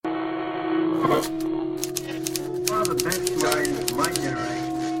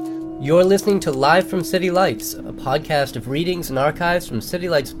You're listening to Live from City Lights, a podcast of readings and archives from City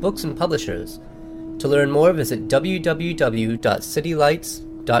Lights books and publishers. To learn more, visit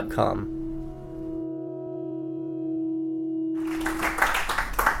www.citylights.com.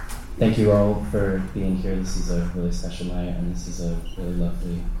 Thank you all for being here. This is a really special night, and this is a really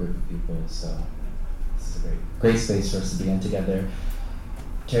lovely group of people, so this is a great space for us to begin together.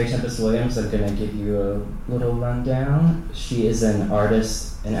 Terry Tempest Williams, I'm going to give you a little rundown. She is an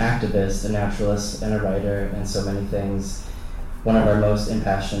artist, an activist, a naturalist, and a writer, and so many things. One of our most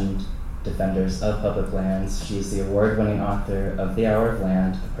impassioned defenders of public lands. She is the award-winning author of The Hour of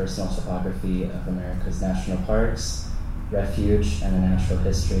Land, a personal topography of America's national parks, refuge, and a natural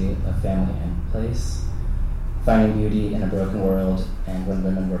history of family and place, Finding Beauty in a Broken World, and When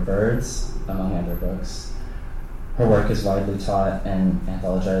Women Were Birds, among other books. Her work is widely taught and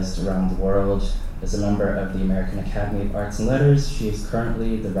anthologized around the world. As a member of the American Academy of Arts and Letters, she is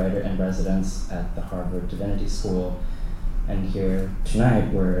currently the writer-in-residence at the Harvard Divinity School. And here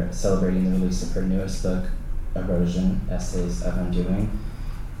tonight, we're celebrating the release of her newest book, Erosion, Essays of Undoing.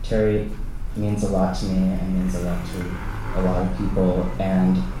 Terry means a lot to me and means a lot to a lot of people,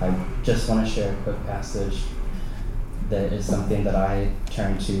 and I just want to share a quick passage that is something that I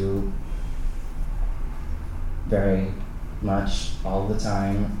turn to very much all the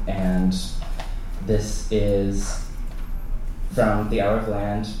time, and this is from The Hour of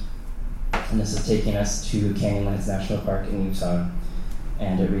Land, and this is taking us to Canyonlands National Park in Utah,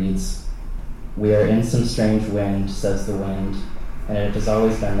 and it reads, "We are in some strange wind, says the wind, and it has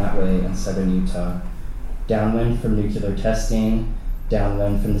always been that way in southern Utah. Downwind from nuclear testing,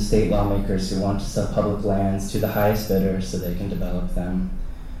 downwind from the state lawmakers who want to sell public lands to the highest bidder so they can develop them.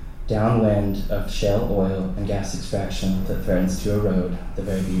 Downwind of shale oil and gas extraction that threatens to erode the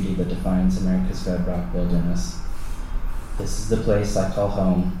very beauty that defines America's red rock wilderness. This is the place I call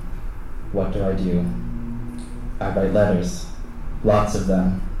home. What do? I write letters, lots of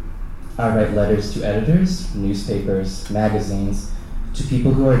them. I write letters to editors, newspapers, magazines, to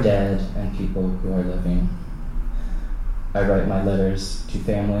people who are dead and people who are living. I write my letters to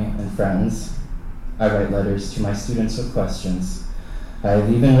family and friends. I write letters to my students with questions. I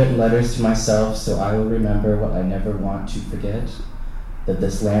have even written letters to myself so I will remember what I never want to forget, that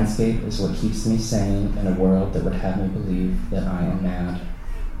this landscape is what keeps me sane in a world that would have me believe that I am mad.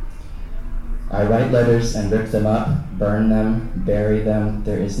 I write letters and rip them up, burn them, bury them.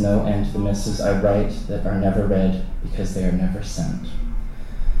 There is no end to the missives I write that are never read because they are never sent.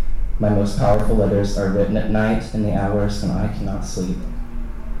 My most powerful letters are written at night in the hours when I cannot sleep.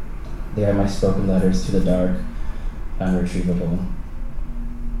 They are my spoken letters to the dark, unretrievable.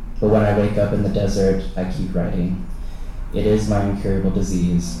 But when I wake up in the desert, I keep writing. It is my incurable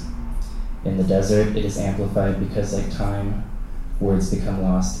disease. In the desert, it is amplified because, like time, words become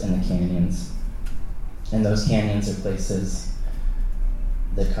lost in the canyons. And those canyons are places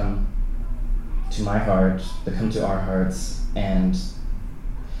that come to my heart, that come to our hearts, and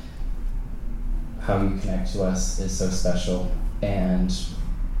how you connect to us is so special. And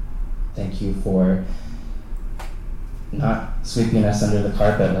thank you for not sweeping us under the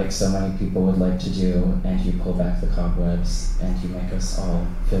carpet like so many people would like to do, and you pull back the cobwebs, and you make us all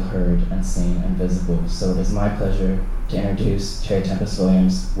feel heard and seen and visible. So it is my pleasure to introduce Terry Tempest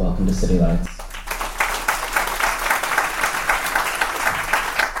Williams. Welcome to City Lights.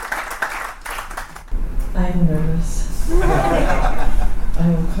 I'm nervous. I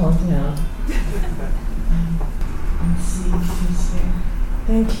will calm down. Let's see who's here.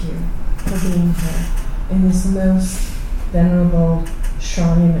 Thank you for being here in this most venerable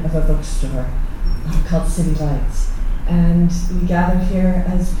shrine of a bookstore called City Lights. And we gather here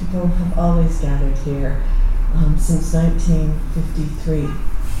as people have always gathered here since 1953.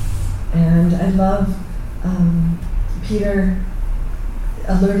 And I love, Peter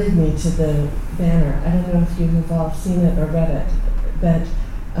alerted me to the banner. I don't know if you have all seen it or read it, but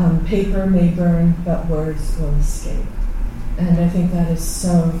paper may burn, but words will escape. And I think that is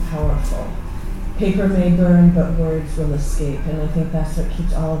so powerful. Paper may burn, but words will escape. And I think that's what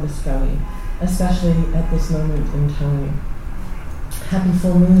keeps all of us going, especially at this moment in time. Happy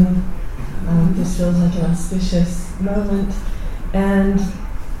full moon. This feels like an auspicious moment. And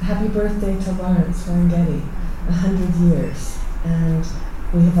happy birthday to Lawrence Ferlinghetti, 100 years. And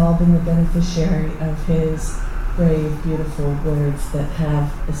we have all been the beneficiary of his brave, beautiful words that have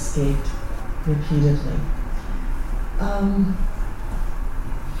escaped repeatedly.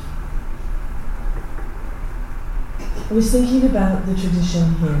 I was thinking about the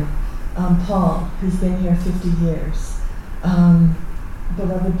tradition here. Paul, who's been here 50 years,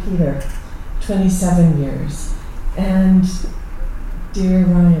 beloved Peter, 27 years. And dear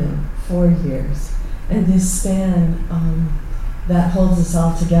Ryan, 4 years. And this span that holds us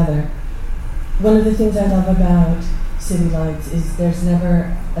all together. One of the things I love about City Lights is there's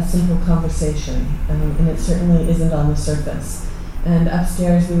never a simple conversation, and it certainly isn't on the surface. And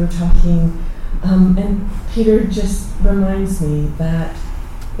upstairs we were talking, and Peter just reminds me that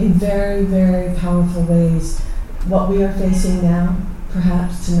in very, very powerful ways, what we are facing now,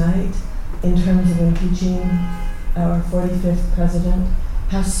 perhaps tonight, in terms of impeaching our 45th president,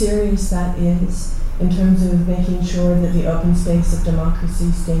 how serious that is in terms of making sure that the open space of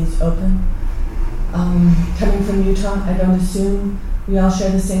democracy stays open. Coming from Utah, I don't assume we all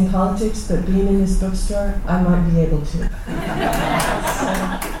share the same politics, but being in this bookstore, I might be able to. So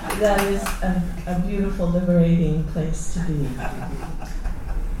that is a beautiful, liberating place to be.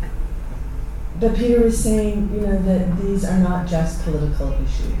 But Peter was saying, that these are not just political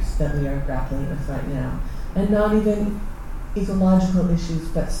issues that we are grappling with right now, and not even ecological issues,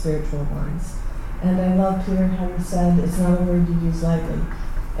 but spiritual ones. And I love, Peter, how you said it's not a word you use lightly.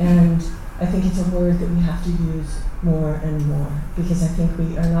 And I think it's a word that we have to use more and more, because I think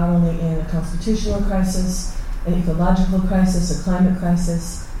we are not only in a constitutional crisis, an ecological crisis, a climate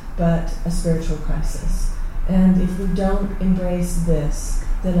crisis, but a spiritual crisis. And if we don't embrace this,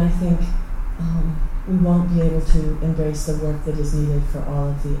 then I think we won't be able to embrace the work that is needed for all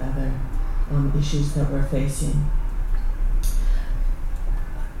of the other issues that we're facing.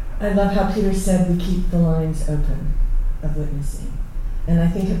 I love how Peter said we keep the lines open of witnessing. And I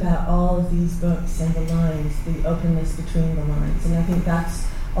think about all of these books and the lines, the openness between the lines. And I think that's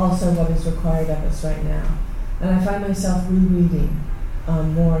also what is required of us right now. And I find myself rereading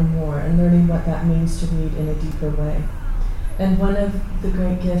more and more and learning what that means to read in a deeper way. And one of the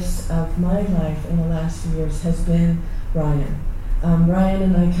great gifts of my life in the last few years has been Ryan. Ryan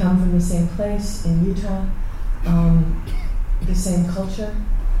and I come from the same place in Utah, the same culture.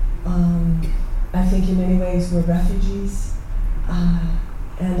 I think in many ways we're refugees.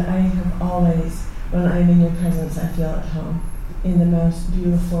 And I have always, when I'm in your presence, I feel at home in the most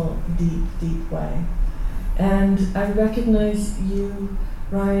beautiful, deep, deep way. And I recognize you,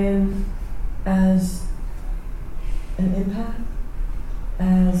 Ryan, as an empath,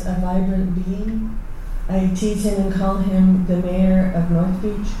 as a vibrant being. I tease him and call him the mayor of North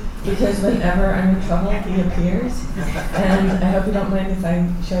Beach, because whenever I'm in trouble, he appears. And I hope you don't mind if I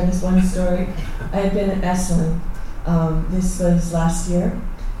share this one story. I had been at Esalen. This was last year,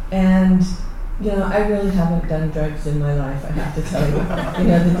 and I really haven't done drugs in my life, I have to tell you.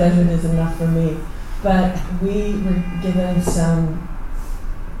 The desert is enough for me. But we were given some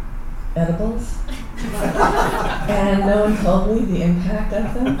edibles, and no one told me the impact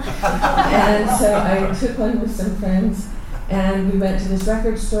of them. And so I took one with some friends, and we went to this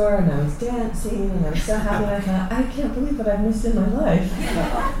record store, and I was dancing, and I was so happy, and I thought, I can't believe what I've missed in my life.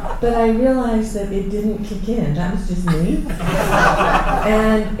 But I realized that it didn't kick in. That was just me.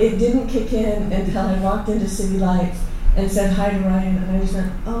 And it didn't kick in until I walked into City Lights and said hi to Ryan, and I just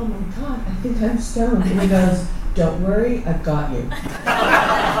went, oh my God, I think I'm stoned. And he goes, don't worry, I've got you.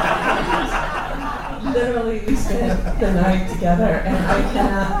 Literally, we spent the night together, and I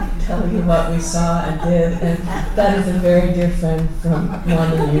cannot tell you what we saw and did, and that is a very dear friend from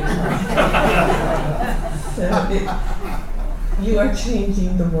Northern Utah. So you are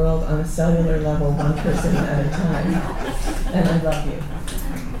changing the world on a cellular level, one person at a time, and I love you.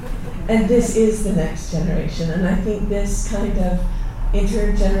 And this is the next generation, and I think this kind of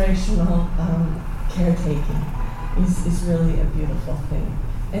intergenerational caretaking is really a beautiful thing.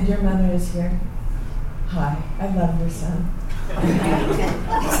 And your mother is here. Hi, I love your son.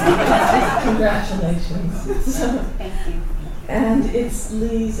 Congratulations. Thank you. And it's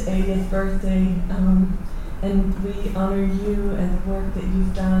Lee's 80th birthday, and we honor you and the work that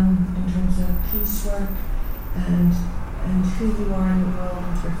you've done in terms of peace work and who you are in the world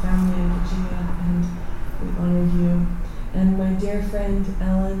with your family in Virginia, and we honor you. And my dear friend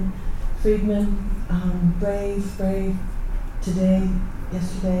Ellen Friedman, brave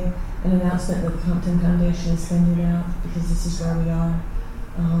yesterday, an announcement that the Compton Foundation is sending out, because this is where we are.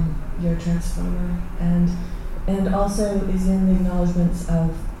 You're a transformer, and also is in the acknowledgments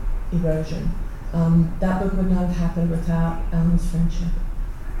of erosion. That book would not have happened without Ellen's friendship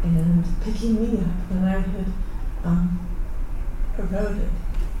and picking me up when I had eroded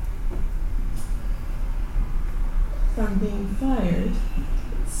from being fired,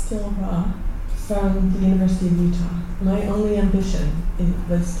 still raw, from the University of Utah. My only ambition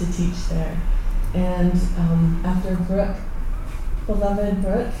was to teach there. And after Brooke, beloved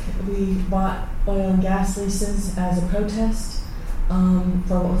Brooke, we bought oil and gas leases as a protest.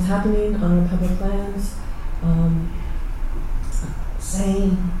 for what was happening on our public lands,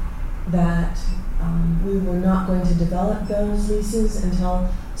 saying that we were not going to develop those leases until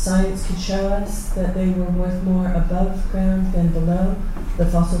science could show us that they were worth more above ground than below the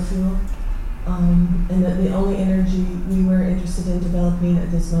fossil fuel, and that the only energy we were interested in developing at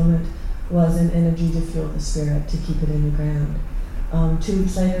this moment was an energy to fuel the spirit, to keep it in the ground. 2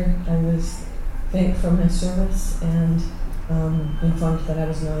 weeks later, I was thanked for my service and informed that I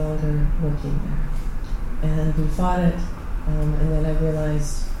was no longer working there. And we fought it, and then I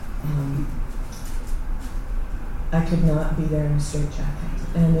realized I could not be there in a straitjacket.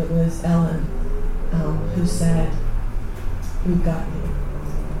 And it was Ellen who said, "We've got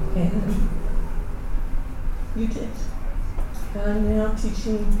you." And you did. And I'm now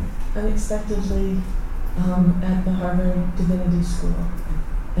teaching unexpectedly at the Harvard Divinity School.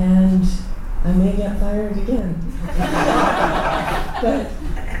 And I may get fired again. But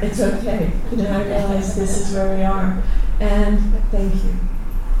it's okay. I realize this is where we are. And thank you.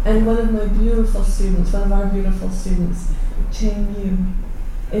 And one of our beautiful students, Chen Yu.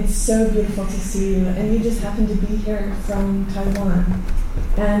 It's so beautiful to see you. And you just happen to be here from Taiwan.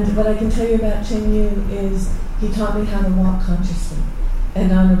 And what I can tell you about Chen Yu is he taught me how to walk consciously.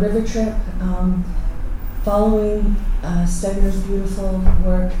 And on a river trip, following Stegner's beautiful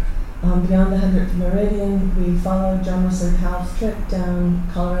work, beyond the 100th meridian, we followed John Wesley Powell's trip down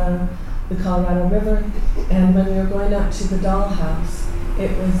the Colorado River, and when we were going up to the dollhouse,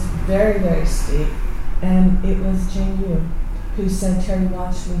 it was very, very steep, and it was Chen Yu who said, "Terry,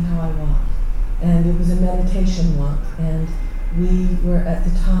 watch me how I walk." And it was a meditation walk, and we were at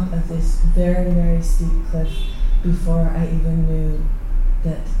the top of this very, very steep cliff before I even knew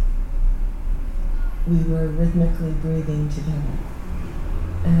that we were rhythmically breathing together.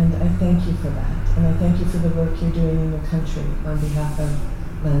 And I thank you for that. And I thank you for the work you're doing in your country on behalf of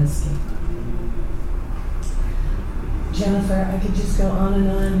landscape. Jennifer, I could just go on,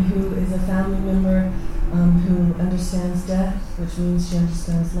 who is a family member who understands death, which means she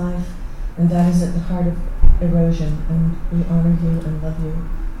understands life, and that is at the heart of erosion. And we honor you and love you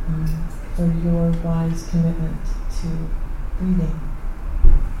for your wise commitment to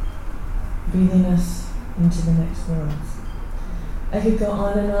breathing us into the next world. I could go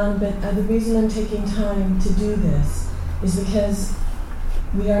on, but the reason I'm taking time to do this is because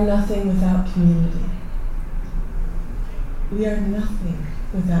we are nothing without community. We are nothing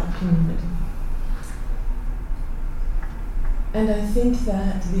without community. And I think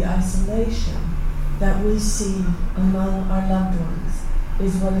that the isolation that we see among our loved ones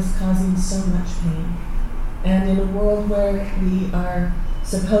is what is causing so much pain. And in a world where we are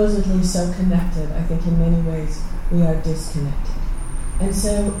supposedly so connected, I think in many ways we are disconnected. And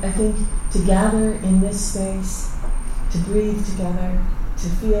so I think to gather in this space, to breathe together, to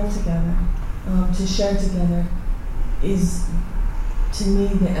feel together, to share together, is to me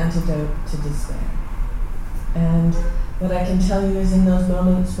the antidote to despair. And what I can tell you is in those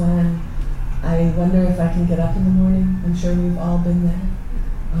moments when I wonder if I can get up in the morning, I'm sure we've all been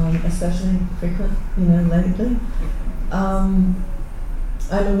there, especially frequent, lately, I'm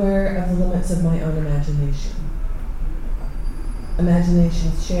aware of the limits of my own imagination.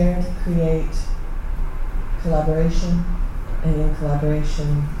 Imaginations shared create collaboration, and in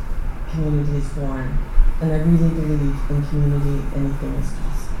collaboration, community is born. And I really believe in community, anything is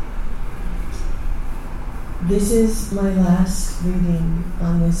possible. This is my last reading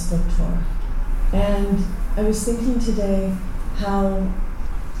on this book tour. And I was thinking today how,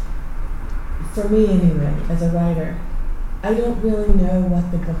 for me anyway, as a writer, I don't really know what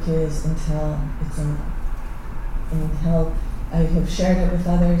the book is until it's over. Until I have shared it with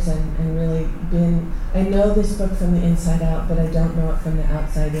others and really I know this book from the inside out, but I don't know it from the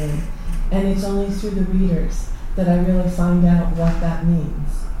outside in. And it's only through the readers that I really find out what that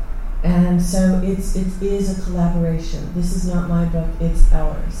means. And so it is a collaboration. This is not my book, it's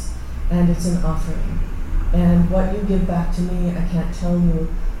ours. And it's an offering. And what you give back to me, I can't tell you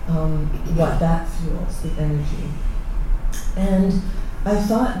what that fuels, the energy. And I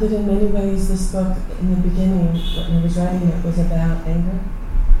thought that in many ways this book, in the beginning, when I was writing it, was about anger.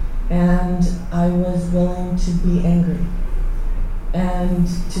 And I was willing to be angry and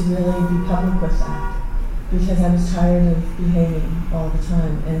to really be public with that, because I was tired of behaving all the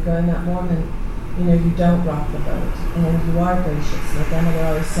time. And growing up Mormon, you don't rock the boat, and you are gracious. My grandmother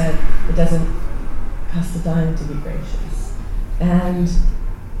always said, it doesn't cost a dime to be gracious. And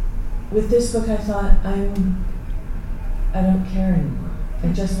with this book I thought, I don't care anymore. I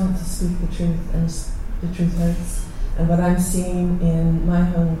just want to speak the truth, and the truth hurts. And what I'm seeing in my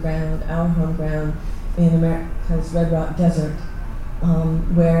home ground, our home ground, in America's Red Rock Desert,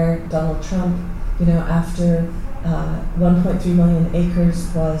 where Donald Trump, after 1.3 million acres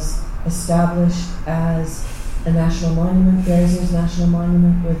was established as a national monument, Bears National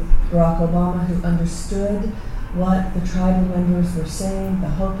Monument, with Barack Obama, who understood what the tribal members were saying, the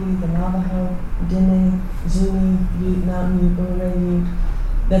Hopi, the Navajo, Diné, Zuni, Ute, Mountain Ute, Ouray Ute,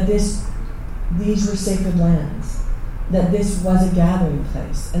 that these were sacred lands, that this was a gathering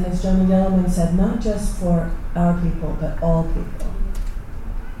place. And as Jonah Yellowman said, not just for our people, but all people.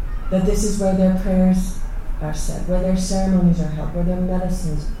 That this is where their prayers are said, where their ceremonies are held, where their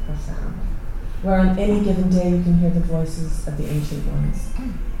medicines are found, where on any given day you can hear the voices of the ancient ones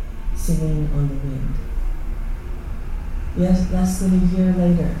singing on the wind. Yes, less than a year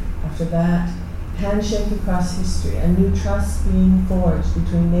later, after that handshake across history, a new trust being forged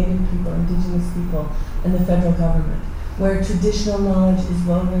between Native people, Indigenous people, and the federal government, where traditional knowledge is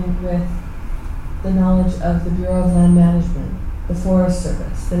woven with the knowledge of the Bureau of Land Management, the Forest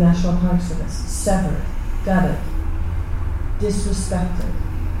Service, the National Park Service, severed, gutted, disrespected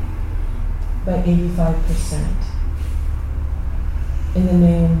by 85% in the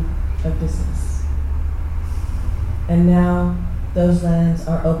name of business. And now those lands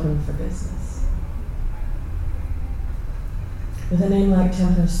are open for business. With a name like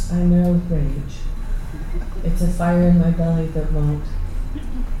Tempest, I know rage. It's a fire in my belly that won't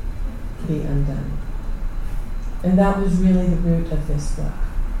be undone. And that was really the root of this book.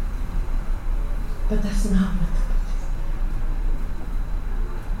 But that's not what the book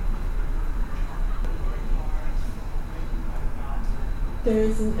is. There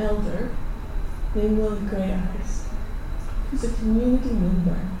is an elder named Willie Gray Eyes, who's a community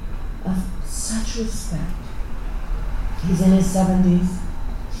member of such respect. He's in his 70s.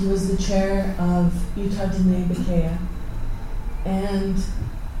 He was the chair of Utah Diné Bikea. And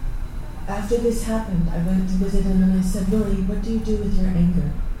after this happened, I went to visit him and I said, Willie, what do you do with your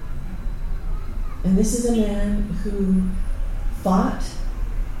anger? And this is a man who fought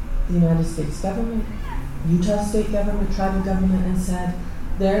the United States government, Utah state government, tribal government, and said,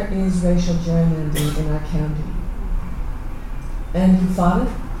 there is racial gerrymandering in our county. And he fought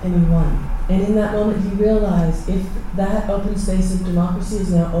it, and he won. And in that moment, he realized if that open space of democracy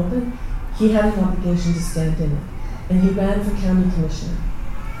is now open, he had an obligation to stand in it. And he ran for county commissioner.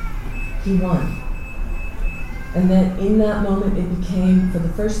 He won. And then in that moment, it became, for the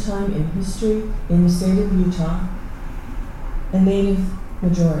first time in history, in the state of Utah, a Native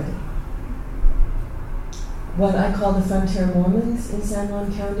majority. What I call the frontier Mormons in San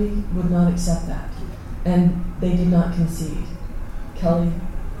Juan County would not accept that. And they did not concede. Kelly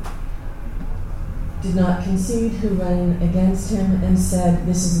did not concede, who ran against him and said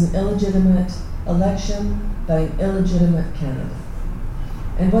this is an illegitimate election by an illegitimate candidate.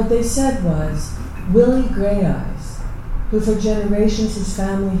 And what they said was, Willie Gray Eyes, who for generations his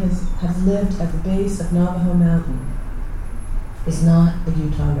family has lived at the base of Navajo Mountain, is not a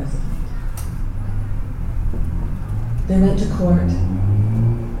Utah resident. They went to court.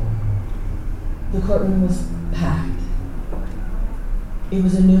 The courtroom was packed. It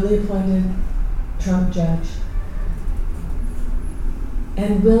was a newly appointed Trump judge.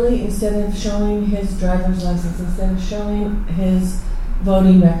 And Willie, instead of showing his driver's license, instead of showing his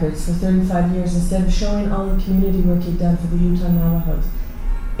voting records for 35 years, instead of showing all the community work he'd done for the Utah Navajos,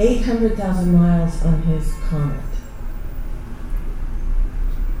 800,000 miles on his Comet.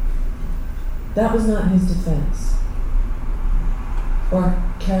 That was not his defense. Or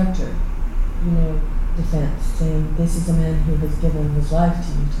character, defense, saying this is a man who has given his life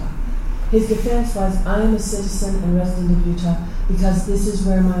to Utah. His defense was, I am a citizen and resident of Utah because this is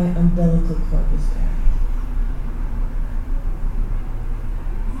where my umbilical cord was buried.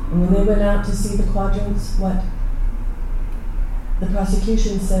 And when they went out to see the quadrants, what the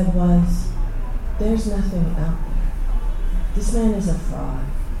prosecution said was, there's nothing out there. This man is a fraud.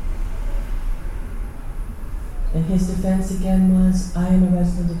 And his defense again was, I am a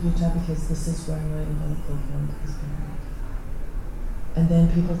resident of Utah because this is where my umbilical cord is buried. And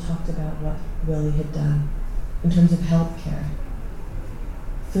then people talked about what Willie had done in terms of health care,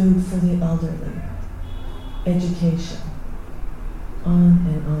 food for the elderly, education, on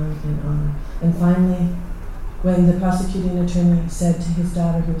and on and on. And finally, when the prosecuting attorney said to his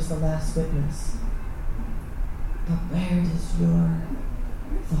daughter, who was the last witness, but where does your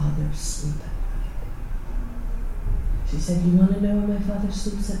father sleep at night? She said, you want to know where my father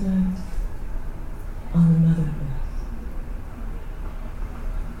sleeps at night? On the Mother Earth.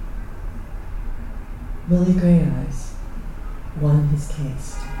 Willie Gray Eyes won his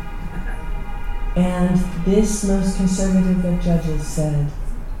case. And this most conservative of judges said,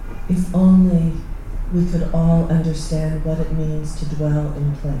 if only we could all understand what it means to dwell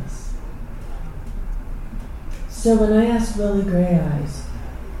in place. So when I asked Willie Grey Eyes,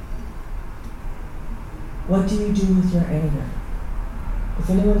 what do you do with your anger? If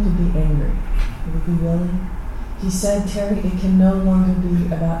anyone could be angry, it would be Willie. He said, Terry, it can no longer be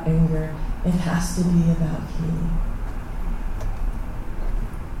about anger. It has to be about healing.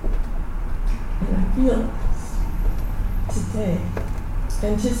 And I realize today,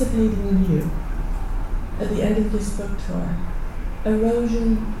 anticipating you at the end of this book tour,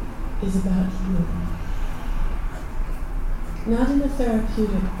 erosion is about healing. Not in a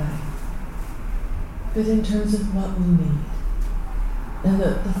therapeutic way, but in terms of what we need. And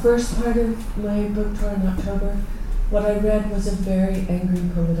the first part of my book tour in October, what I read was a very angry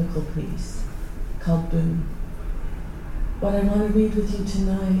political piece called Boom. What I want to read with you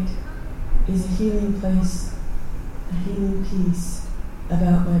tonight is a healing place, a healing piece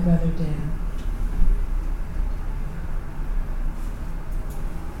about my brother Dan.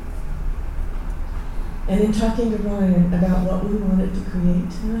 And in talking to Ryan about what we wanted to create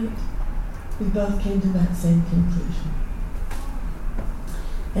tonight, we both came to that same conclusion.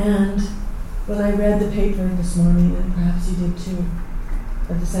 And when I read the paper this morning, and perhaps you did too,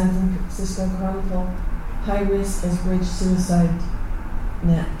 of the San Francisco Chronicle, high risk as bridge suicide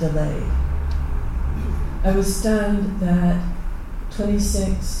net delayed, I was stunned that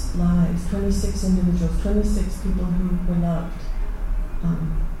 26 lives, 26 individuals, 26 people who were loved,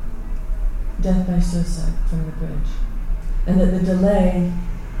 death by suicide from the bridge. And that the delay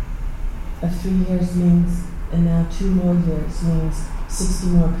of 3 years means, and now 2 more years means 60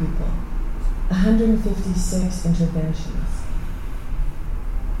 more people. 156 interventions.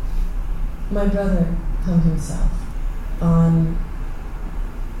 My brother hung himself on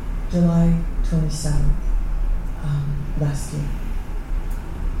July 27th last year.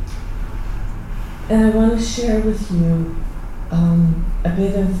 And I want to share with you a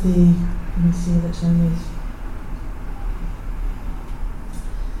bit of the, let me see what the time is,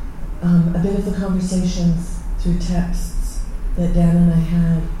 a bit of the conversations through texts that Dan and I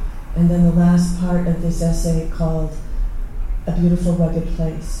had, and then the last part of this essay called A Beautiful Rugged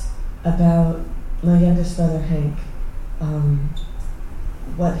Place, about my youngest brother Hank.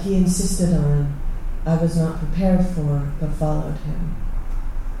 What he insisted on, I was not prepared for, but followed him.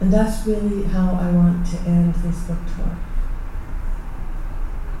 And that's really how I want to end this book tour.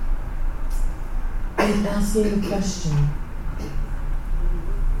 I'm asking the question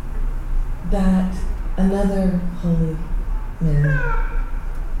that another holy man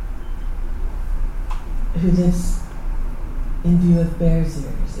who lives in view of Bears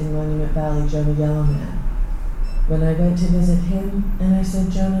Ears in Monument Valley, Jonah Yellowman, when I went to visit him, and I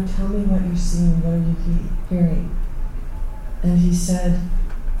said, Jonah, tell me what you're seeing, what are you hearing? And he said,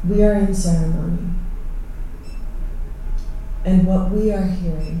 we are in ceremony. And what we are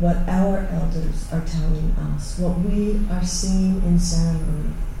hearing, what our elders are telling us, what we are seeing in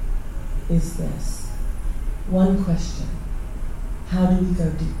ceremony is this. One question: how do we go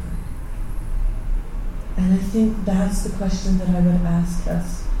deeper? And I think that's the question that I would ask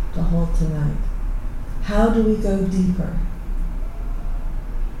us to hold tonight. How do we go deeper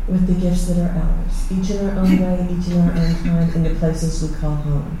with the gifts that are ours, each in our own way, each in our own time, in the places we call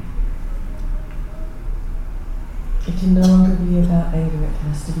home? It can no longer be about anger, it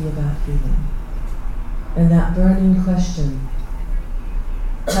has to be about healing. And that burning question,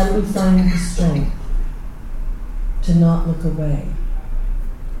 how do we find the strength to not look away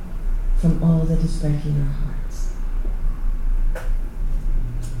from all that is breaking our hearts?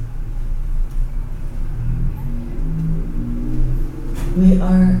 We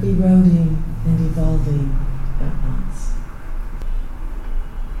are eroding and evolving at once.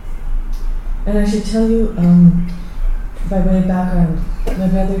 And I should tell you, by way of background, my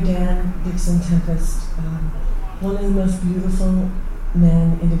brother Dan Dixon Tempest, one of the most beautiful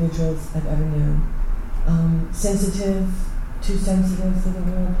individuals I've ever known. Sensitive, too sensitive for the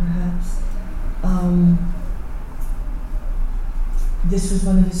world perhaps. This was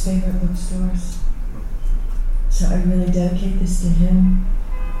one of his favorite bookstores. So I really dedicate this to him.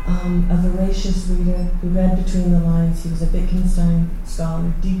 A voracious reader who read between the lines. He was a Wittgenstein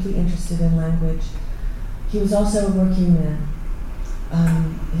scholar, deeply interested in language. He was also a working man.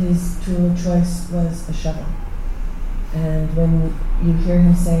 His tool of choice was a shovel. And when you hear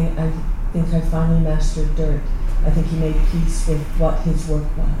him say, I think I finally mastered dirt, I think he made peace with what his work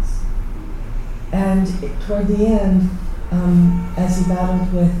was. And toward the end, as he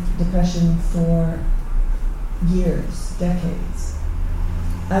battled with depression for years, decades,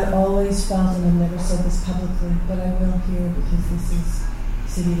 I always felt, and I've never said this publicly, but I will here because this is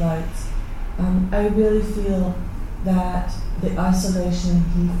City Lights, I really feel that the isolation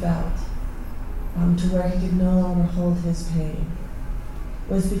he felt, to where he could no longer hold his pain,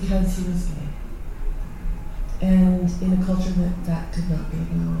 was because he was gay. And in a culture that could not be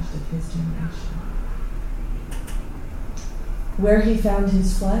acknowledged of his generation. Where he found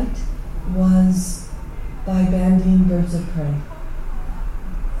his flight was by banding birds of prey.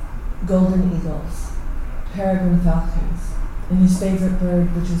 Golden eagles, peregrine falcons, and his favorite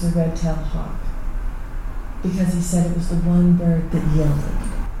bird, which was a red-tailed hawk, because he said it was the one bird that yielded.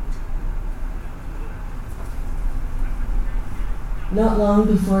 Not long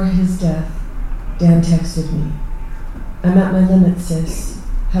before his death, Dan texted me, "I'm at my limit, sis.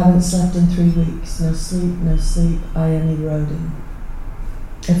 Haven't slept in 3 weeks. No sleep, I am eroding."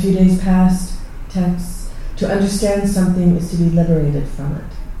 A few days passed, texts, "To understand something is to be liberated from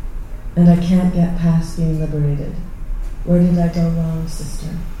it. And I can't get past being liberated. Where did I go wrong, sister?"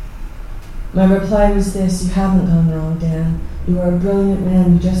 My reply was this: "You haven't gone wrong, Dan. You are a brilliant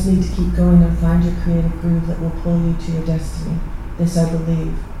man. You just need to keep going and find your creative groove that will pull you to your destiny. This I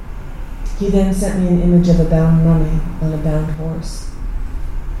believe." He then sent me an image of a bound mummy on a bound horse.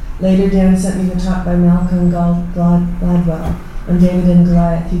 Later, Dan sent me the talk by Malcolm Gladwell on David and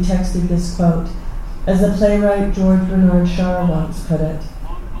Goliath. He texted this quote, as the playwright George Bernard Shaw once put it,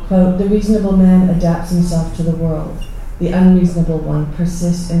 quote, "The reasonable man adapts himself to the world. The unreasonable one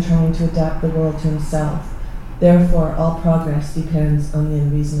persists in trying to adapt the world to himself. Therefore, all progress depends on the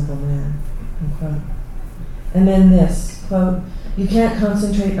unreasonable man." Unquote. And then this, quote, "You can't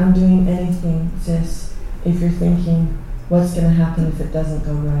concentrate on doing anything, sis, if you're thinking, what's going to happen if it doesn't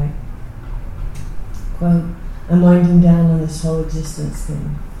go right?" Quote, "I'm winding down on this whole existence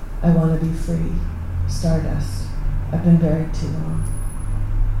thing. I want to be free. Stardust. I've been buried too long."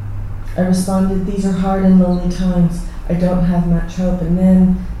 I responded, "These are hard and lonely times. I don't have much hope." And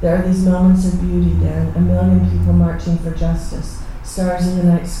then there are these moments of beauty, Dan. 1 million people marching for justice. Stars in the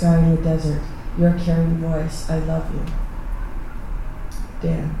night sky in the desert. Your caring voice. I love you.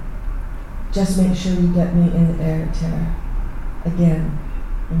 Dan, just make sure you get me in the air, Tara. Again,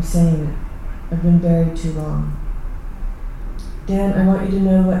 I'm saying it. I've been buried too long. Dan, I want you to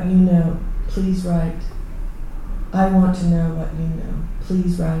know what you know. Please write. I want to know what you know.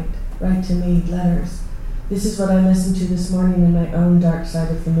 Please write. Write to me, letters. This is what I listened to this morning in my own dark side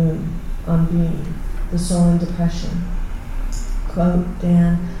of the moon, on Being, the soul in depression. Quote,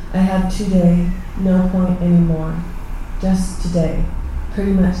 Dan, I have today, no point anymore. Just today.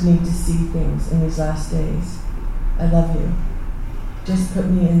 Pretty much need to see things in these last days. I love you. Just put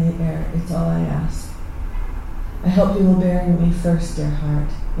me in the air, it's all I ask. I hope you will bury me first, dear heart,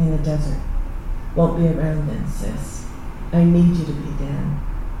 in the desert. Won't be around then, sis. I need you to be, Dan.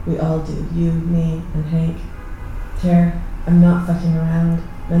 We all do, you, me, and Hank. Tara, I'm not fucking around.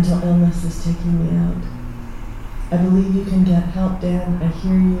 Mental illness is taking me out. I believe you can get help, Dan. I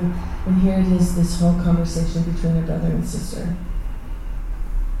hear you, and here it is, this whole conversation between a brother and sister.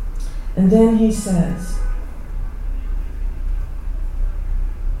 And then he says,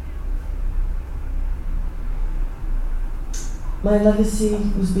 my legacy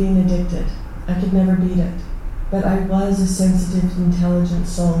was being addicted. I could never beat it. But I was a sensitive, intelligent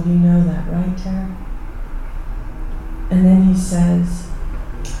soul. You know that, right, Tara? And then he says,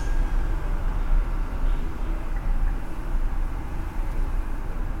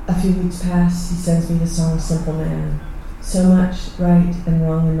 a few weeks pass, he sends me the song Simple Man. So much right and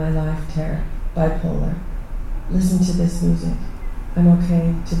wrong in my life, Tara. Bipolar. Listen to this music. I'm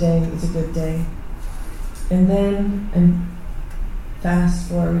okay. Today is a good day. And then, I'm fast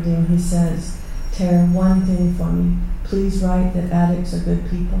forwarding, he says, Tara, one thing for me. Please write that addicts are good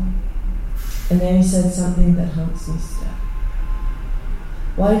people. And then he said something that haunts me still.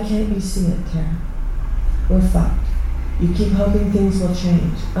 Why can't you see it, Tara? We're fucked. You keep hoping things will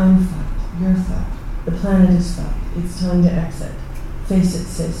change. I'm fucked. You're fucked. The planet is fucked. It's time to exit. Face it,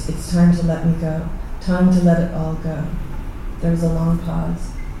 sis. It's time to let me go. Time to let it all go. There was a long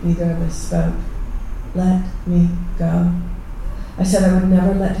pause. Neither of us spoke. Let me go. I said I would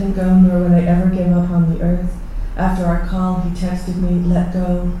never let him go, nor would I ever give up on the earth. After our call, he texted me, let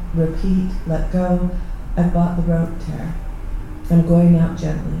go, repeat, let go. I bought the rope, Tara. I'm going out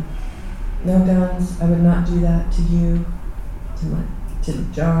gently. No guns. I would not do that to you, to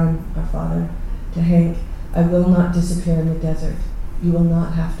John, our father, to Hank. I will not disappear in the desert. You will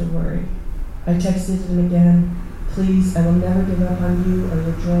not have to worry. I texted him again. Please, I will never give up on you or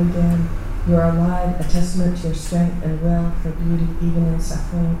your joy, Dan. You are alive, a testament to your strength and will for beauty, even in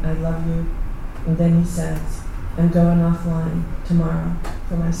suffering. I love you. And then he says, I'm going offline tomorrow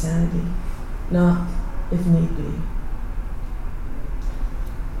for my sanity. Not if need be.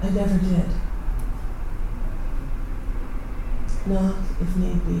 I never did. Not if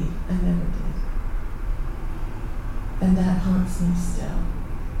need be, I never did. And that haunts me still.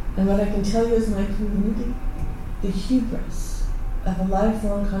 And what I can tell you is my community, the hubris of a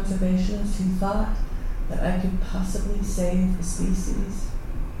lifelong conservationist who thought that I could possibly save a species,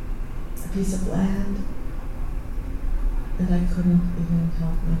 a piece of land, and I couldn't even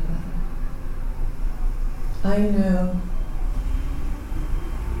help my brother. I know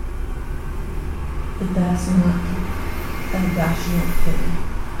that that's not a rational thing.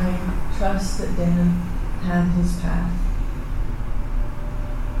 I trust that Dan had his path.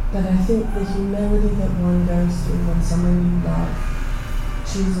 But I think the humility that one goes through when someone you love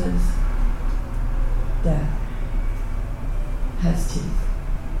chooses death has teeth.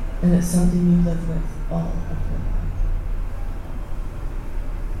 And it's something you live with all of your life.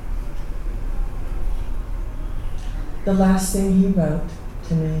 The last thing he wrote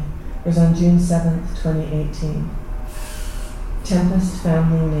to me was on June 7th, 2018. Tempest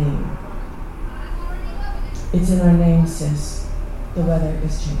family name. It's in our name, sis. The weather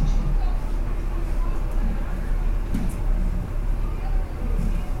is changing.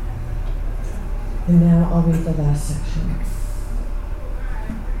 And now I'll read the last section.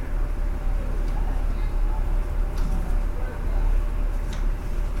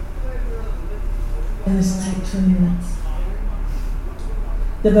 And this will take 20 minutes.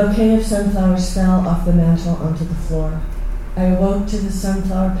 The bouquet of sunflowers fell off the mantel onto the floor. I awoke to the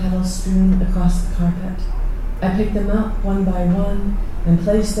sunflower petals strewn across the carpet. I picked them up one by one and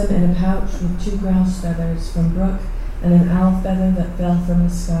placed them in a pouch with 2 grouse feathers from Brooke and an owl feather that fell from the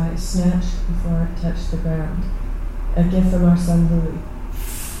sky, snatched before it touched the ground. A gift from our son Louis.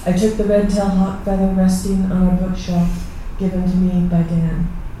 I took the red-tailed hawk feather resting on our bookshelf, given to me by Dan.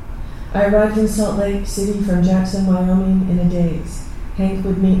 I arrived in Salt Lake City from Jackson, Wyoming in a daze. Hank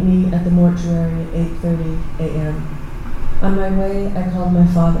would meet me at the mortuary at 8:30 a.m. On my way, I called my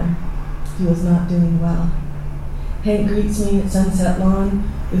father. He was not doing well. Hank greets me at Sunset Lawn.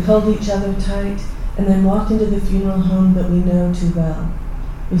 We hold each other tight and then walk into the funeral home that we know too well.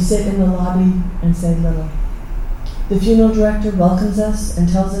 We sit in the lobby and say little. The funeral director welcomes us and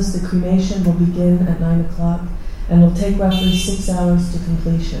tells us the cremation will begin at 9 o'clock and will take roughly 6 hours to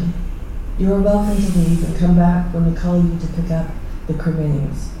completion. You are welcome to leave and come back when we call you to pick up the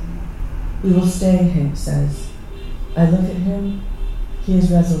cremains. We will stay, Hank says. I look at him. He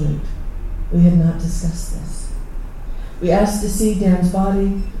is resolute. We had not discussed this. We ask to see Dan's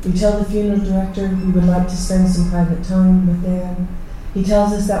body. We tell the funeral director we would like to spend some private time with Dan. He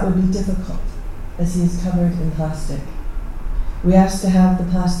tells us that would be difficult, as he is covered in plastic. We ask to have the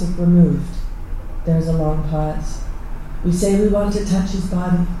plastic removed. There is a long pause. We say we want to touch his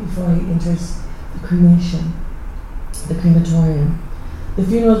body before he enters the crematorium. The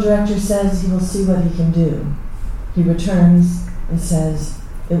funeral director says he will see what he can do. He returns and says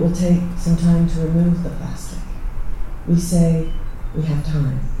it will take some time to remove the plastic. We say we have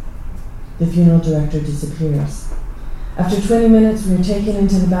time. The funeral director disappears. After 20 minutes, we are taken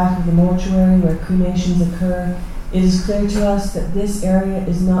into the back of the mortuary where cremations occur. It is clear to us that this area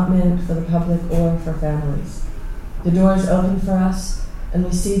is not meant for the public or for families. The doors open for us, and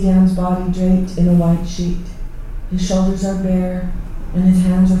we see Dan's body draped in a white sheet. His shoulders are bare, and his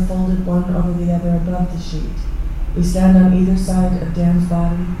hands are folded one over the other above the sheet. We stand on either side of Dan's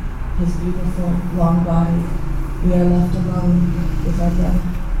body, his beautiful, long body. We are left alone with our brother.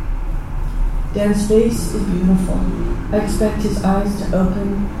 Dan's face is beautiful. I expect his eyes to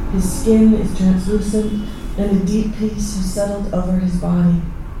open. His skin is translucent, and a deep peace has settled over his body.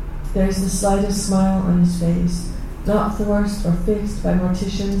 There is the slightest smile on his face, not forced or fixed by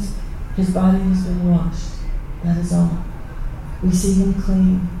morticians. His body has been washed. That is all. We see him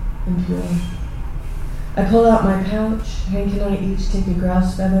clean and pure. I pull out my pouch. Hank and I each take a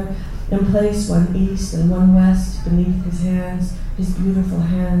grouse feather and place one east and one west beneath his hands, his beautiful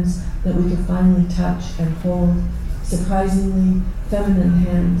hands that we could finally touch and hold, surprisingly feminine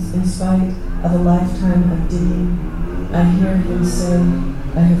hands in spite of a lifetime of digging. I hear him say,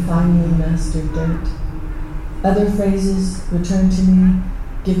 I have finally mastered dirt. Other phrases return to me.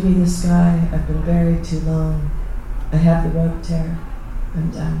 Give me the sky, I've been buried too long. I have the rope tear. I'm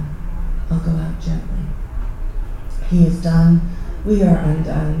done. I'll go out gently. He is done. We are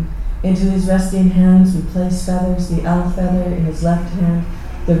undone. Into his resting hands we place feathers, the owl feather in his left hand,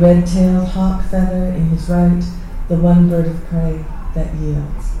 the red-tailed hawk feather in his right, the one bird of prey that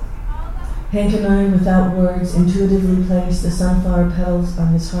yields. Hank and I, without words, intuitively place the sunflower petals on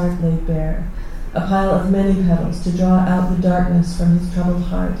his heart laid bare, a pile of many petals to draw out the darkness from his troubled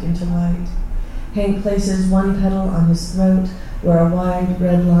heart into light. Hank places one petal on his throat, where a wide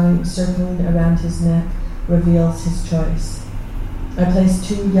red line circling around his neck reveals his choice. I placed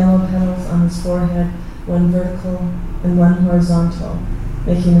 2 yellow petals on his forehead, one vertical and one horizontal,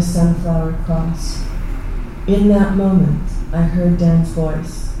 making a sunflower cross. In that moment, I heard Dan's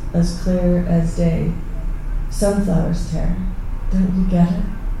voice, as clear as day. Sunflowers, Tara. Don't you get it?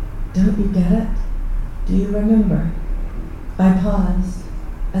 Don't you get it? Do you remember? I paused,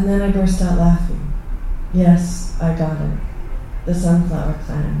 and then I burst out laughing. Yes, I got it. The Sunflower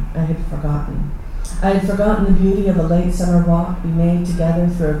Clan. I had forgotten. I had forgotten the beauty of a late summer walk we made together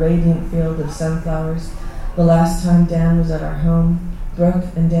through a radiant field of sunflowers. The last time Dan was at our home, Brooke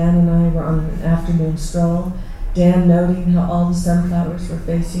and Dan and I were on an afternoon stroll, Dan noting how all the sunflowers were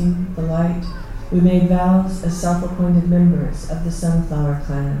facing the light. We made vows as self-appointed members of the Sunflower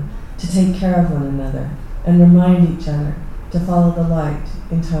Clan to take care of one another and remind each other to follow the light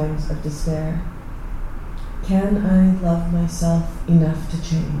in times of despair. Can I love myself enough to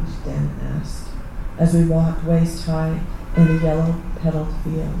change? Dan asked, as we walked waist high in the yellow-petaled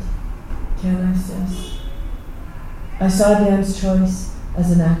field. Can I, sis? I saw Dan's choice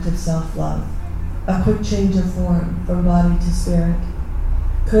as an act of self-love, a quick change of form from body to spirit.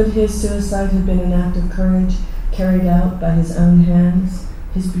 Could his suicide have been an act of courage carried out by his own hands,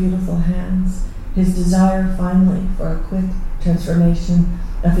 his beautiful hands, his desire finally for a quick transformation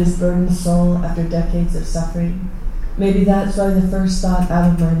of his burdened soul after decades of suffering? Maybe that's why the first thought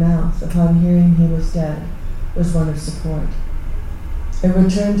out of my mouth upon hearing he was dead was one of support. A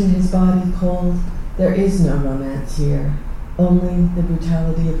return to his body cold. There is no romance here, only the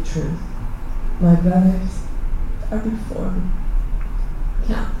brutality of truth. My brothers are before me.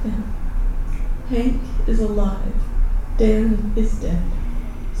 Count them. Hank is alive. Dan is dead.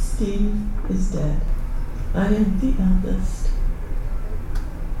 Steve is dead. I am the eldest.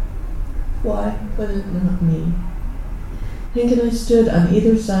 Why was it not me? Hank and I stood on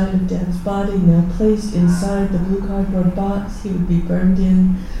either side of Dan's body, now placed inside the blue cardboard box he would be burned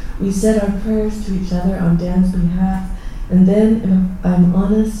in. We said our prayers to each other on Dan's behalf, and then, if I'm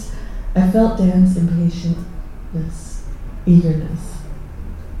honest, I felt Dan's impatientness, eagerness.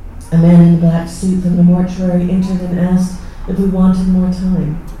 A man in a black suit from the mortuary entered and asked if we wanted more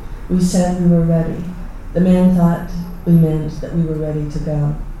time. We said we were ready. The man thought we meant that we were ready to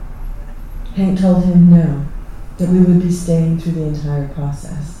go. Hank told him no, that we would be staying through the entire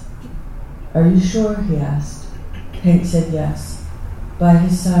process. Are you sure? He asked. Hank said yes. By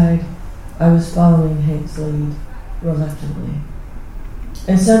his side, I was following Hank's lead, reluctantly.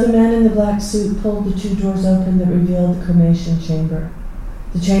 And so the man in the black suit pulled the 2 doors open that revealed the cremation chamber.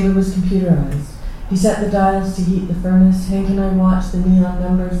 The chamber was computerized. He set the dials to heat the furnace. Hank and I watched the neon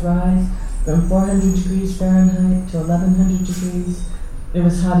numbers rise from 400 degrees Fahrenheit to 1100 degrees. It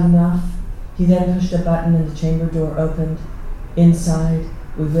was hot enough. He then pushed a button and the chamber door opened. Inside,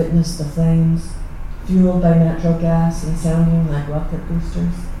 we witnessed the flames, fueled by natural gas and sounding like rocket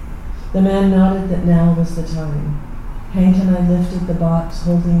boosters. The man nodded that now was the time. Hank and I lifted the box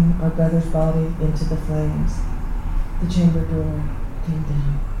holding our brother's body into the flames. The chamber door came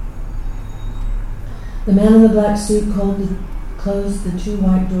down. The man in the black suit closed the 2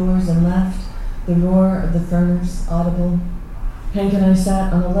 white doors and left, the roar of the furnace audible. Hank and I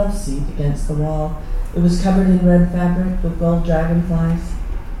sat on a love seat against the wall. It was covered in red fabric with gold dragonflies.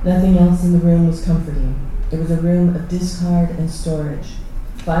 Nothing else in the room was comforting. It was a room of discard and storage.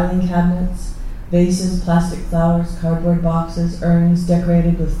 Filing cabinets, vases, plastic flowers, cardboard boxes, urns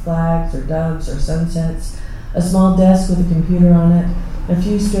decorated with flags or doves or sunsets, a small desk with a computer on it, a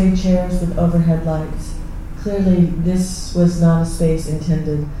few straight chairs with overhead lights. Clearly, this was not a space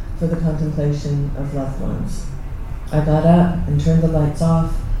intended for the contemplation of loved ones. I got up and turned the lights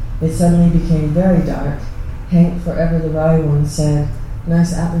off. It suddenly became very dark. Hank, forever the wry one, said,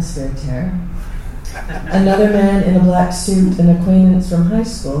 "Nice atmosphere, Tara." Another man in a black suit, an acquaintance from high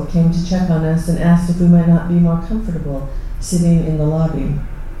school, came to check on us and asked if we might not be more comfortable sitting in the lobby.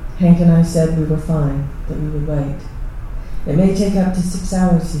 Hank and I said we were fine, that we would wait. "It may take up to 6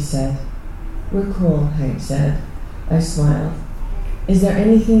 hours," he said. "We're cool," Hank said. I smiled. "Is there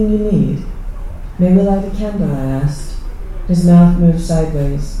anything you need?" "May we light a candle?" I asked. His mouth moved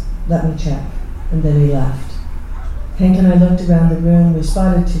sideways. "Let me check." And then he left. Hank and I looked around the room. We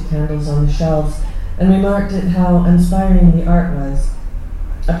spotted 2 candles on the shelves and remarked at how inspiring the art was.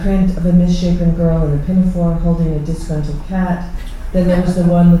 A print of a misshapen girl in a pinafore holding a disgruntled cat. Then there was the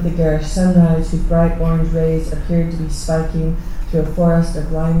one with the garish sunrise whose bright orange rays appeared to be spiking through a forest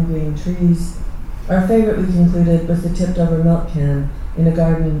of lime green trees. Our favorite, we concluded, was the tipped-over milk can in a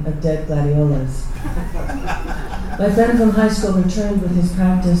garden of dead gladiolas. My friend from high school returned with his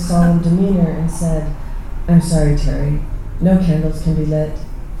practiced solemn demeanor and said, "I'm sorry, Terry. No candles can be lit,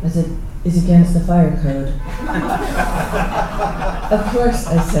 as it is against the fire code. Of course,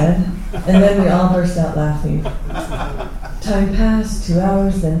 I said, and then we all burst out laughing. Time passed, 2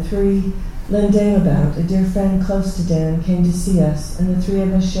 hours, then 3. Len Dameabout, a dear friend close to Dan, came to see us, and the 3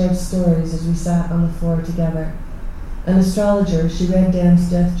 of us shared stories as we sat on the floor together. An astrologer, she read Dan's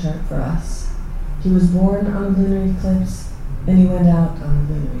death chart for us. He was born on a lunar eclipse, and he went out on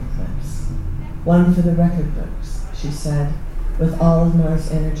a lunar eclipse. One for the record books, she said, with all of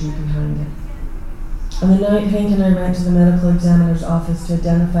Mars energy behind it. On the night Hank and I ran to the medical examiner's office to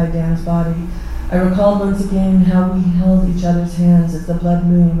identify Dan's body, I recalled once again how we held each other's hands as the blood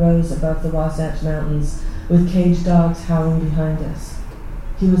moon rose above the Wasatch Mountains, with caged dogs howling behind us.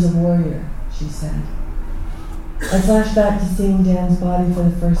 He was a warrior, she said. I flashed back to seeing Dan's body for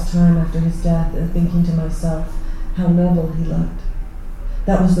the first time after his death and thinking to myself how noble he looked.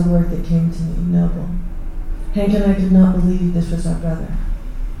 That was the word that came to me, noble. Hank and I could not believe this was our brother.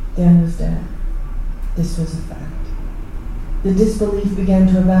 Dan was dead. This was a fact. The disbelief began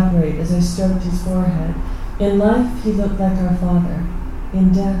to evaporate as I stroked his forehead. In life, he looked like our father.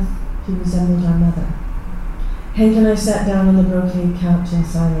 In death, he resembled our mother. Hank and I sat down on the brocade couch in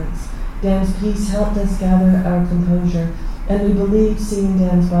silence. Dan's peace helped us gather our composure, and we believed seeing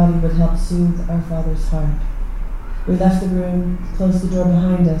Dan's body would help soothe our father's heart. We left the room, closed the door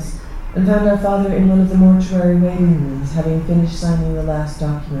behind us, and found our father in one of the mortuary waiting rooms, having finished signing the last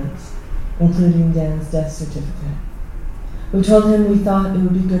documents, including Dan's death certificate. We told him we thought it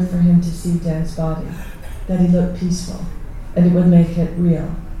would be good for him to see Dan's body, that he looked peaceful, and it would make it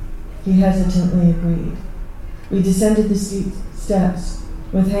real. He hesitantly agreed. We descended the steep steps,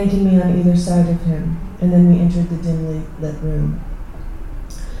 with Hank and me on either side of him, and then we entered the dimly lit room.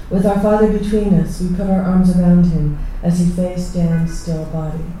 With our father between us, we put our arms around him as he faced Dan's still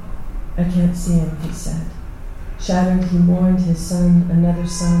body. I can't see him, he said. Shattered, he mourned his son, another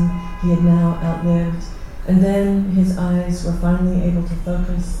son he had now outlived, and then his eyes were finally able to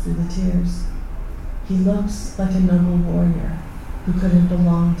focus through the tears. He looks like a noble warrior who could have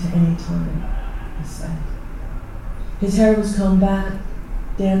belonged to any time, he said. His hair was combed back.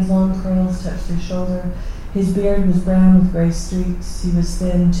 Dan's long curls touched his shoulder. His beard was brown with gray streaks. He was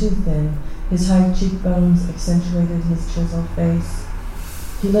thin, too thin. His high cheekbones accentuated his chiseled face.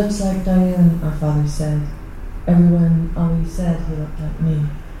 He looks like Diane, our father said. Everyone always said he looked like me.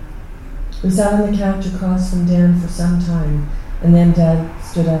 We sat on the couch across from Dan for some time, and then Dad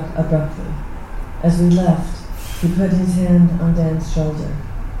stood up abruptly. As we left, he put his hand on Dan's shoulder.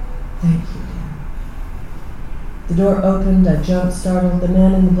 Thank you, Dan. The door opened. I jumped, startled. The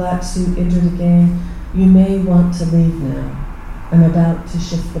man in the black suit entered again. You may want to leave now. I'm about to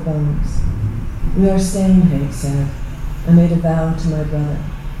shift the bones. We are staying, Hank said. I made a vow to my brother.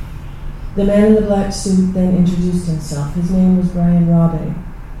 The man in the black suit then introduced himself. His name was Brian Rabe.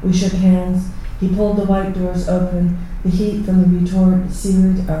 We shook hands. He pulled the white doors open. The heat from the retort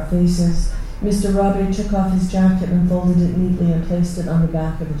seared our faces. Mr. Rabe took off his jacket and folded it neatly and placed it on the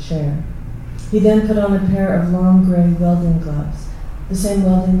back of a chair. He then put on a pair of long gray welding gloves, the same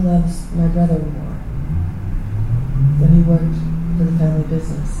welding gloves my brother wore when he worked for the family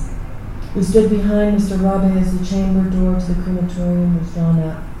business. We stood behind Mr. Rabe as the chamber door to the crematorium was drawn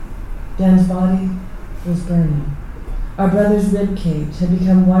up. Dan's body was burning. Our brother's rib cage had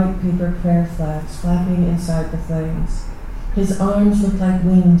become white paper prayer flags flapping inside the flames. His arms looked like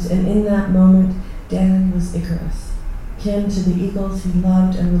wings, and in that moment, Dan was Icarus, kin to the eagles he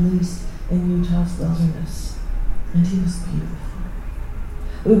loved and released in Utah's wilderness. And he was beautiful.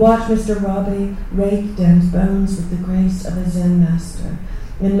 We watched Mr. Rabe rake Dan's bones with the grace of a Zen master,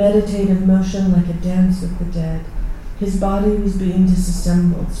 in meditative motion like a dance with the dead. His body was being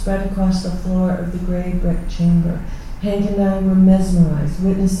disassembled, spread across the floor of the gray brick chamber. Hank and I were mesmerized,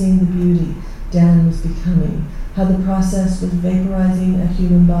 witnessing the beauty Dan was becoming, how the process was vaporizing a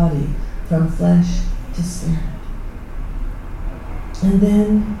human body from flesh to spirit. And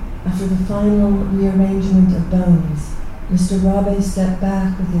then, after the final rearrangement of bones, Mr. Rabe stepped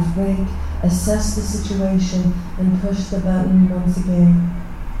back with his rake, assessed the situation, and pushed the button once again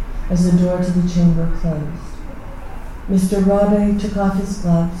as the door to the chamber closed. Mr. Rabe took off his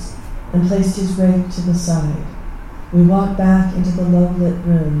gloves and placed his rake to the side. We walked back into the low-lit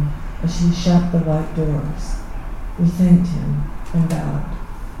room as he shut the white doors. We thanked him and bowed.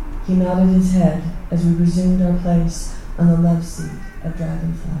 He nodded his head as we resumed our place on the love seat of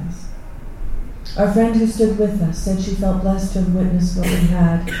dragonflies. Our friend who stood with us said she felt blessed to have witnessed what we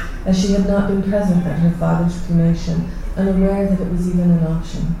had, as she had not been present at her father's cremation, unaware that it was even an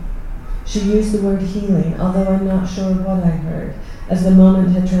option. She used the word healing, although I'm not sure what I heard, as the moment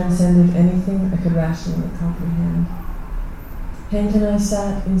had transcended anything I could rationally comprehend. Hank and I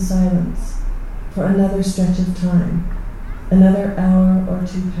sat in silence for another stretch of time. Another hour or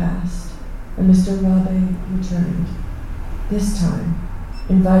two passed, and Mr. Rabe returned, this time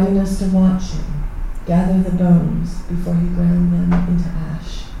inviting us to watch him gather the bones before he ground them into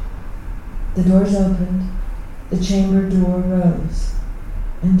ash. The doors opened, the chamber door rose,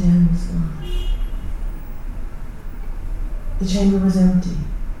 and Dan was gone. The chamber was empty.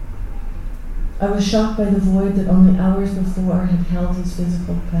 I was shocked by the void that only hours before had held his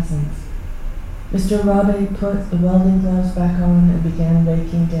physical presence. Mr. Rabe put the welding gloves back on and began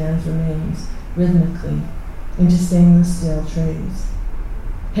raking Dan's remains rhythmically into stainless steel trays.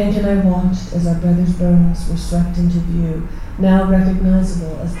 Hank and I watched as our brother's bones were swept into view, now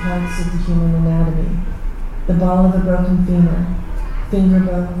recognizable as parts of the human anatomy. The ball of a broken femur, finger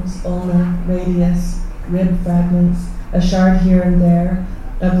bones, ulna, radius, rib fragments, a shard here and there,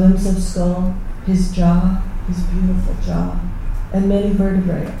 a glimpse of skull, his jaw, his beautiful jaw, and many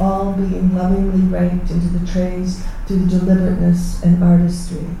vertebrae, all being lovingly raked into the trays through the deliberateness and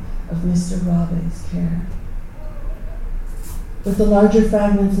artistry of Mr. Rabe's care. With the larger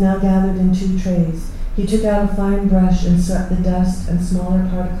fragments now gathered in 2 trays, he took out a fine brush and swept the dust and smaller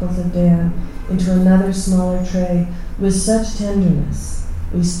particles of Dan into another smaller tray with such tenderness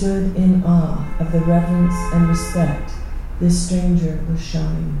we stood in awe of the reverence and respect this stranger was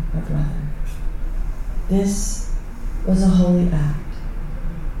showing our brother. This was a holy act,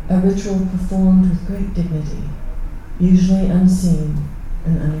 a ritual performed with great dignity, usually unseen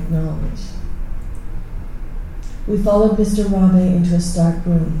and unacknowledged. We followed Mr. Rabe into a stark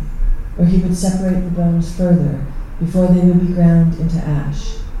room, where he would separate the bones further before they would be ground into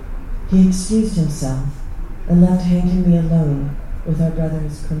ash. He excused himself and left Hank and me alone with our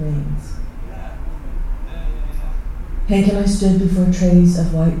brother's remains. Hank and I stood before trays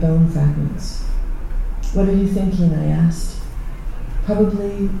of white bone fragments. "What are you thinking?" I asked.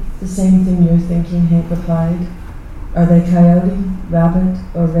 "Probably the same thing you're thinking," Hank replied. "Are they coyote, rabbit,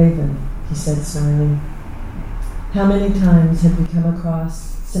 or raven?" he said, smiling. How many times had we come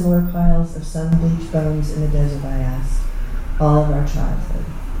across similar piles of sun-bleached bones in the desert, I asked, all of our childhood.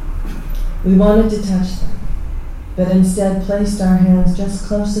 We wanted to touch them, but instead placed our hands just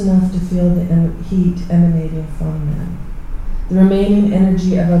close enough to feel the heat emanating from them. The remaining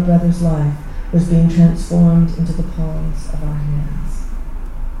energy of our brother's life was being transformed into the palms of our hands.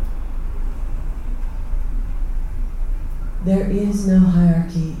 There is no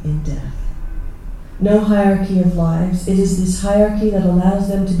hierarchy in death. No hierarchy of lives. It is this hierarchy that allows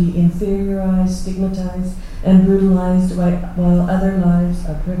them to be inferiorized, stigmatized, and brutalized while other lives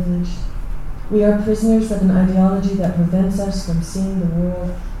are privileged. We are prisoners of an ideology that prevents us from seeing the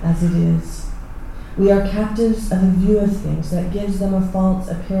world as it is. We are captives of a view of things that gives them a false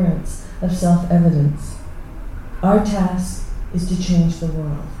appearance of self-evidence. Our task is to change the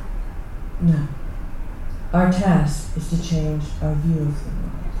world. No. Our task is to change our view of the world.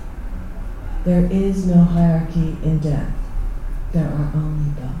 There is no hierarchy in death. There are only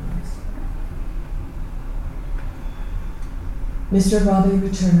bones. Mr. Rabe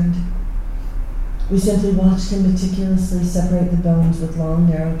returned. We simply watched him meticulously separate the bones with long,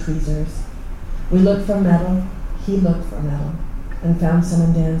 narrow tweezers. We looked for metal, he looked for metal, and found some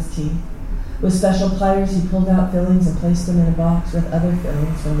in Dan's teeth. With special pliers, he pulled out fillings and placed them in a box with other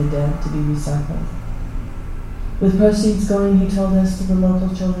fillings from the dead to be recycled. With proceeds going, he told us, to the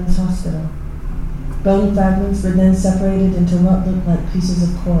local children's hospital. Bone fragments were then separated into what looked like pieces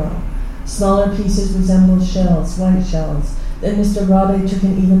of coral. Smaller pieces resembled shells, white shells. Then Mr. Rabe took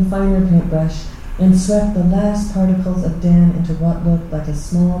an even finer paintbrush and swept the last particles of Dan into what looked like a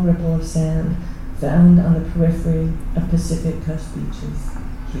small ripple of sand found on the periphery of Pacific Coast beaches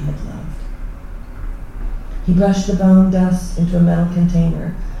he had loved. He brushed the bone dust into a metal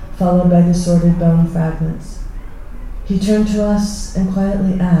container, followed by the sorted bone fragments. He turned to us and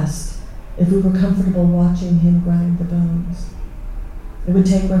quietly asked if we were comfortable watching him grind the bones. It would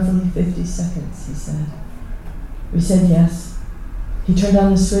take roughly 50 seconds, he said. We said yes. He turned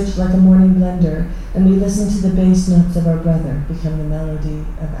on the switch like a morning blender, and we listened to the bass notes of our brother become the melody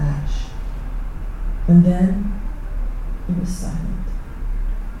of ash. And then it was silent.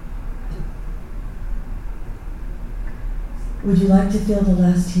 "Would you like to feel the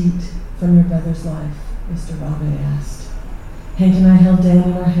last heat from your brother's life?" Mr. Rabe asked. Hank and I held Dan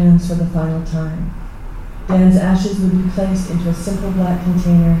in our hands for the final time. Dan's ashes would be placed into a simple black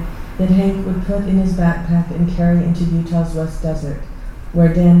container that Hank would put in his backpack and carry into Utah's West Desert,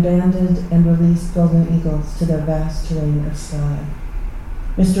 where Dan banded and released golden eagles to their vast terrain of sky.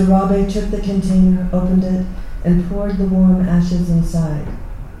 Mr. Rabe took the container, opened it, and poured the warm ashes inside.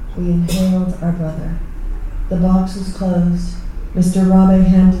 We inhaled our brother. The box was closed, Mr. Rabe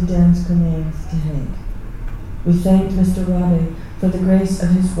handed Dan's cremains to Hank. We thanked Mr. Rabe for the grace of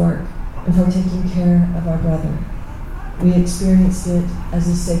his work and for taking care of our brother. We experienced it as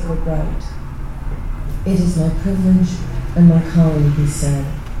a sacred rite. It is my privilege and my calling, he said.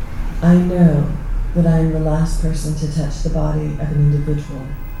 I know that I am the last person to touch the body of an individual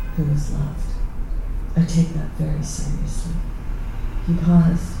who was loved. I take that very seriously. He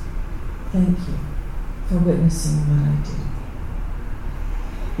paused. Thank you for witnessing what I do.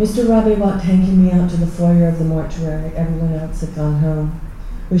 Mr. Rabe walked Hank and me out to the foyer of the mortuary. Everyone else had gone home.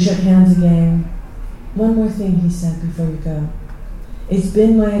 We shook hands again. One more thing, he said, before you go. It's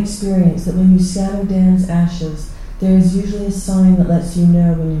been my experience that when you scatter Dan's ashes, there is usually a sign that lets you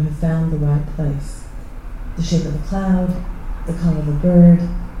know when you have found the right place. The shape of a cloud, the call of a bird,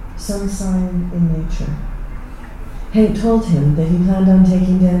 some sign in nature. Hank told him that he planned on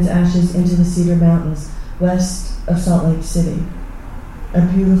taking Dan's ashes into the Cedar Mountains, west of Salt Lake City. A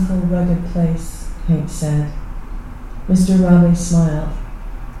beautiful, rugged place, Hank said. Mr. Rabe smiled.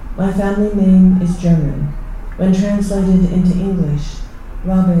 My family name is German. When translated into English,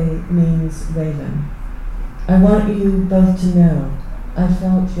 Rabe means raven. I want you both to know I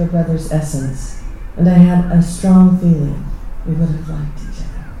felt your brother's essence, and I had a strong feeling we would have liked each other.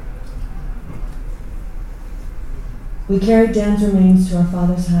 We carried Dan's remains to our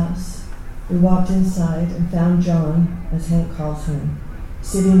father's house. We walked inside and found John, as Hank calls him,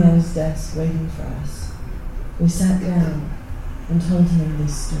 sitting at his desk waiting for us. We sat down and told him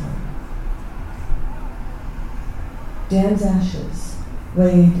this story. Dan's ashes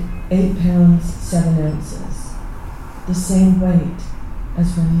weighed 8 pounds 7 ounces, the same weight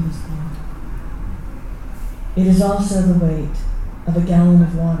as when he was born. It is also the weight of a gallon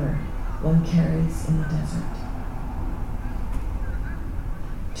of water one carries in the desert.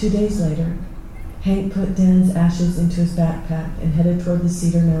 2 days later, Hank put Dan's ashes into his backpack and headed toward the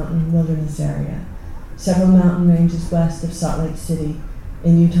Cedar Mountain Wilderness area, several mountain ranges west of Salt Lake City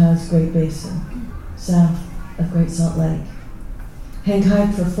in Utah's Great Basin, south of Great Salt Lake. Hank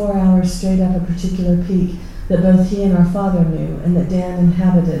hiked for 4 hours straight up a particular peak that both he and our father knew and that Dan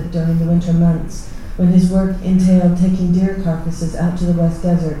inhabited during the winter months when his work entailed taking deer carcasses out to the West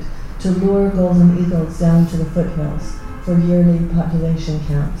Desert to lure golden eagles down to the foothills for yearly population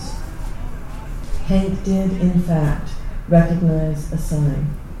counts. Hank did, in fact, recognize a sign,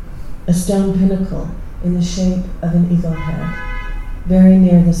 a stone pinnacle in the shape of an eagle head, very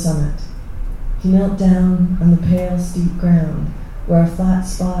near the summit. He knelt down on the pale, steep ground where a flat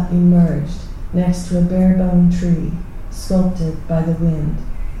spot emerged next to a bare-bone tree sculpted by the wind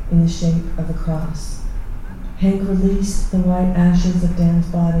in the shape of a cross. Hank released the white ashes of Dan's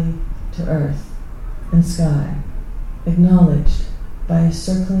body to earth and sky, acknowledged by a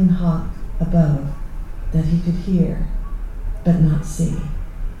circling hawk above that he could hear but not see,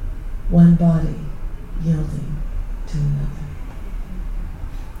 one body yielding to another.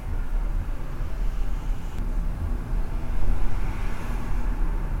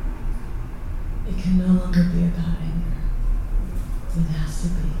 It can no longer be about anger. It has to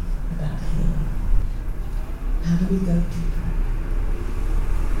be about healing. How do we go deeper?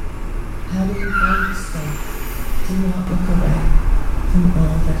 How do we find the strength to not look away from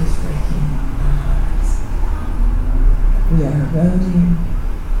all that is breaking our hearts? We are eroding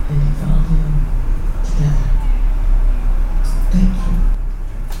and evolving together. Thank you.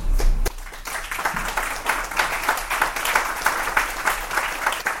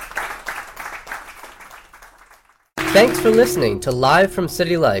 Thanks for listening to Live from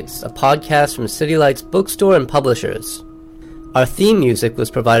City Lights, a podcast from City Lights Bookstore and Publishers. Our theme music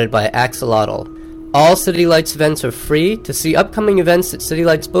was provided by Axolotl. All City Lights events are free. To see upcoming events at City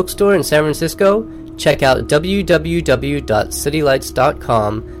Lights Bookstore in San Francisco, check out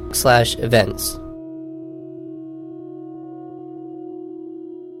www.citylights.com/events.